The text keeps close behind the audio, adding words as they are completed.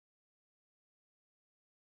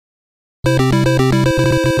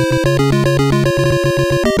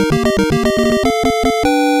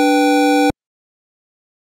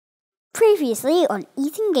Previously on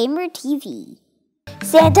EthanGamer TV.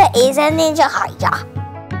 Santa is a ninja. Hiya.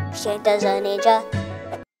 Santa's a ninja.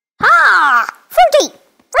 Ah! Fruity!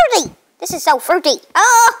 Fruity! This is so fruity.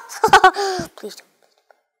 Ah! Please don't.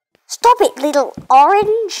 Stop it, little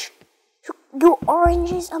orange. Your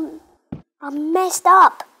oranges are messed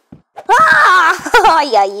up. Ah!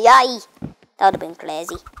 Ay, ay, ay. That would have been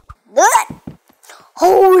crazy.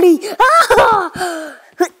 Holy! Ah!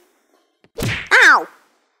 Ow!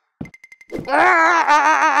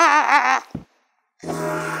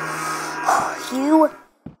 You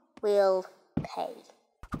will pay.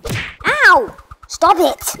 Ow! Stop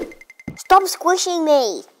it! Stop squishing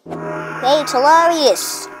me! Okay, it's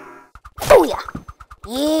hilarious. Booyah!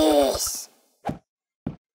 Yes!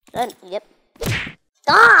 Yep.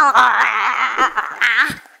 Ah!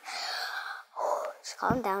 Just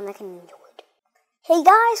calm down, I can enjoy it. Hey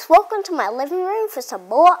guys, welcome to my living room for some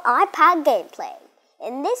more iPad gameplay.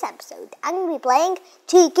 In this episode, I'm going to be playing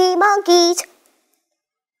Tiki Monkeys.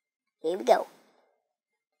 Here we go.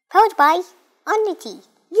 Powered by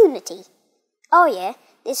Unity. Oh yeah,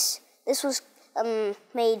 this was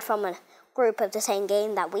made from a group of the same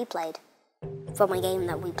game that we played. From a game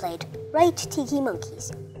that we played, right? Tiki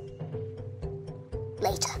Monkeys.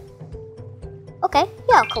 Later. Okay,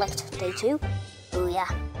 yeah, I'll collect day 2. Booyah.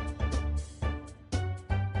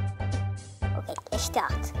 Okay, let's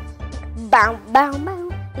start. Bow, bow, bow.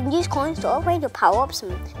 You can use coins to upgrade your power-ups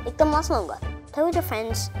and make them last longer. Play with your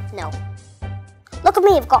friends? No. Look at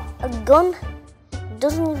me, I've got a gun. It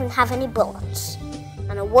doesn't even have any bullets.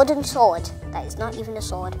 And a wooden sword. That is not even a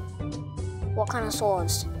sword. What kind of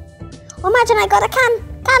swords? Oh, imagine I got a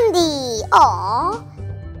candy. Aww.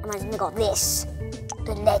 Imagine I got this.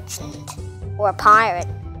 The legend. Or a pirate.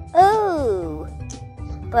 Oh.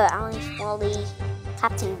 But I want the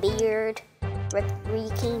Captain Beard.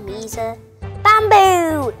 Ricky Misa.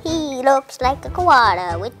 Bamboo! He looks like a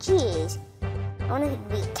koala, which he is. I want to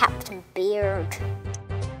be Captain Beard.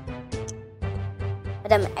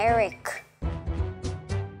 But I'm Eric.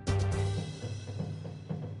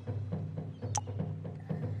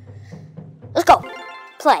 Let's go.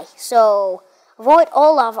 Play. So, avoid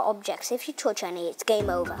all lava objects. If you touch any, it's game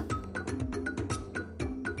over.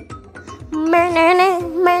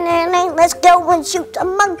 Let's go and shoot a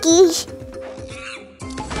monkey.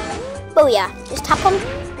 Booyah. Just tap on.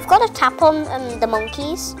 We've got to tap on the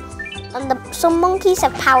monkeys. And some monkeys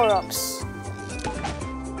have power-ups.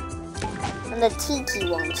 And the tiki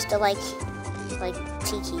ones, they're like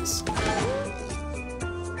tikis.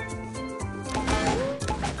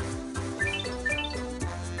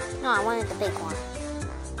 No, I wanted the big one.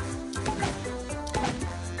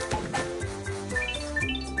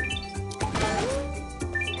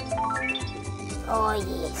 Oh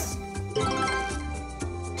yes.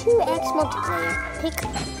 2x multiplayer.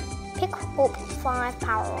 Pick up 5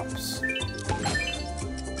 power-ups.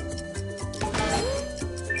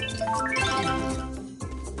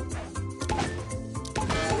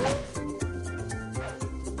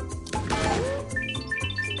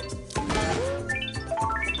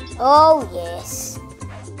 Oh yes.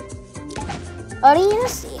 Arena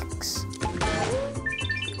 6.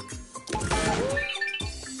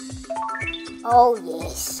 Oh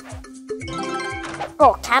yes.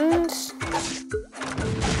 Rock cannons.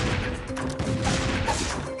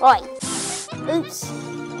 Right. Oops.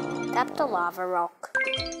 Tapped the lava rock.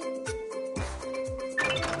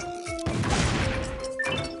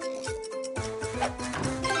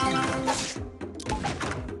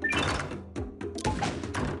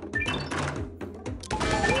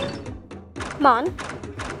 Come on.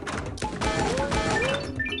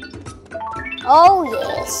 Oh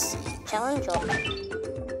yes. Challenge up.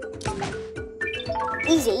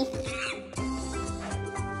 Easy.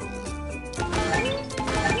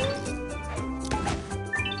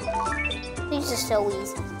 These are so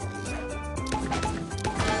easy.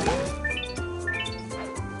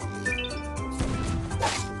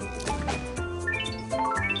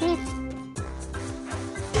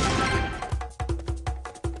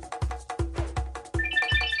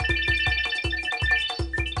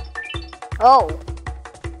 Oh.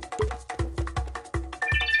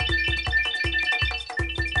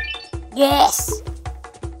 Yes!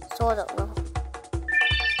 Sword up level.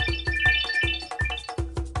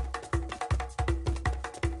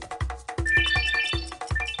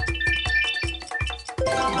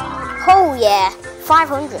 Oh yeah,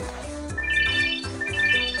 500.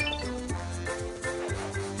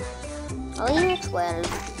 Only 12.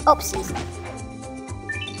 Oopsies.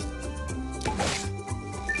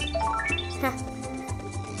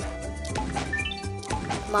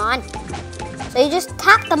 Come on. So you just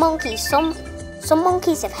tap the monkeys. Some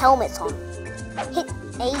monkeys have helmets on.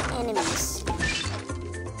 8 enemies.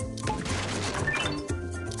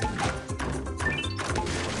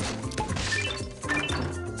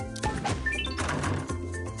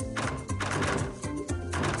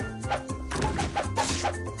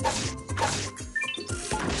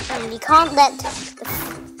 And you can't let the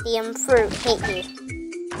fruit hit you.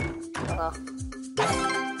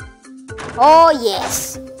 Oh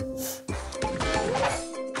yes!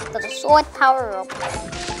 Got a sword power up.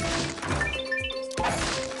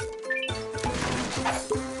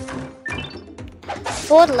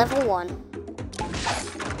 Sword level 1.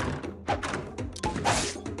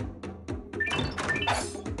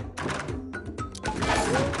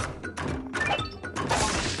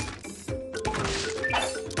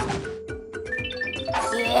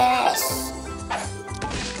 Yes!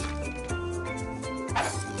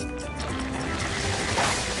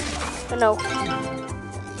 Oh no.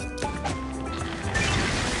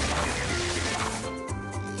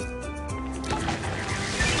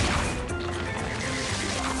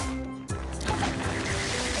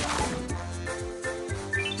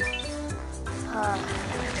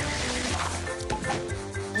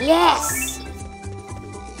 Yes!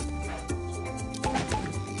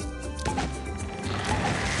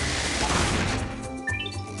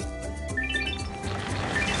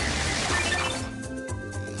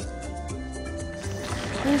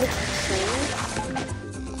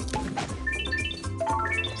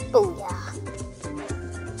 Oh yeah.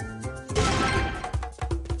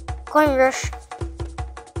 Coin rush.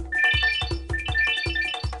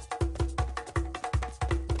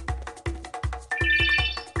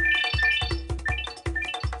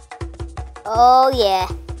 Oh yeah.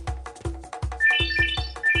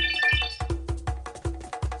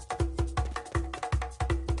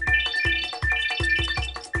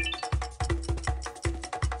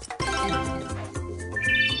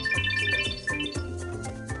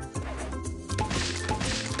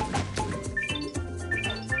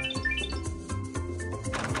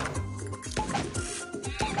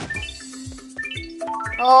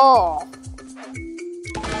 Oh.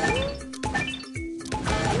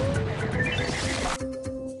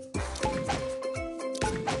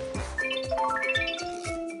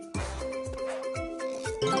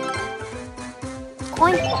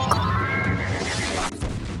 Coin block.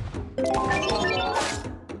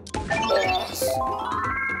 Yes.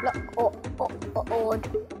 Look, oh.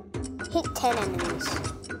 Hit 10 enemies.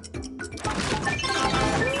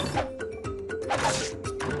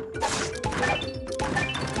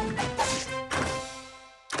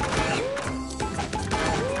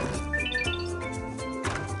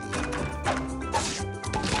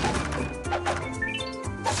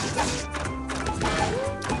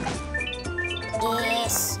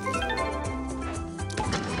 Yes.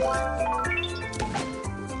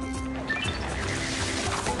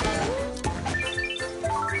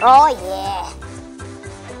 Oh yeah.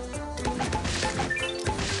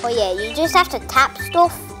 Oh yeah, you just have to tap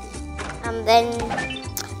stuff and then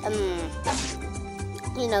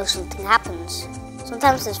you know, something happens.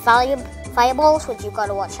 Sometimes there's fireballs which you've got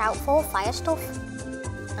to watch out for, fire stuff.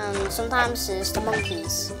 And sometimes there's the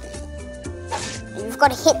monkeys. And you've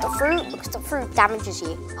got to hit the fruit because the fruit damages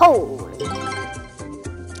you. Holy.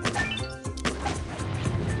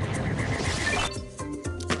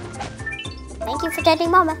 Thank you for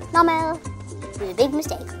getting Mama. Mama. It was a big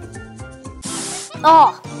mistake.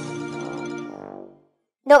 Oh.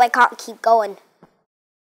 No, I can't keep going.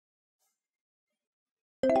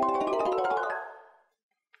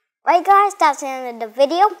 Right guys, that's the end of the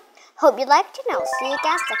video. Hope you liked it and I'll see you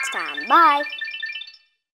guys next time. Bye.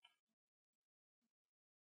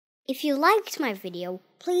 If you liked my video,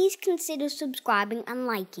 please consider subscribing and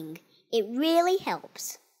liking. It really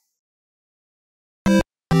helps.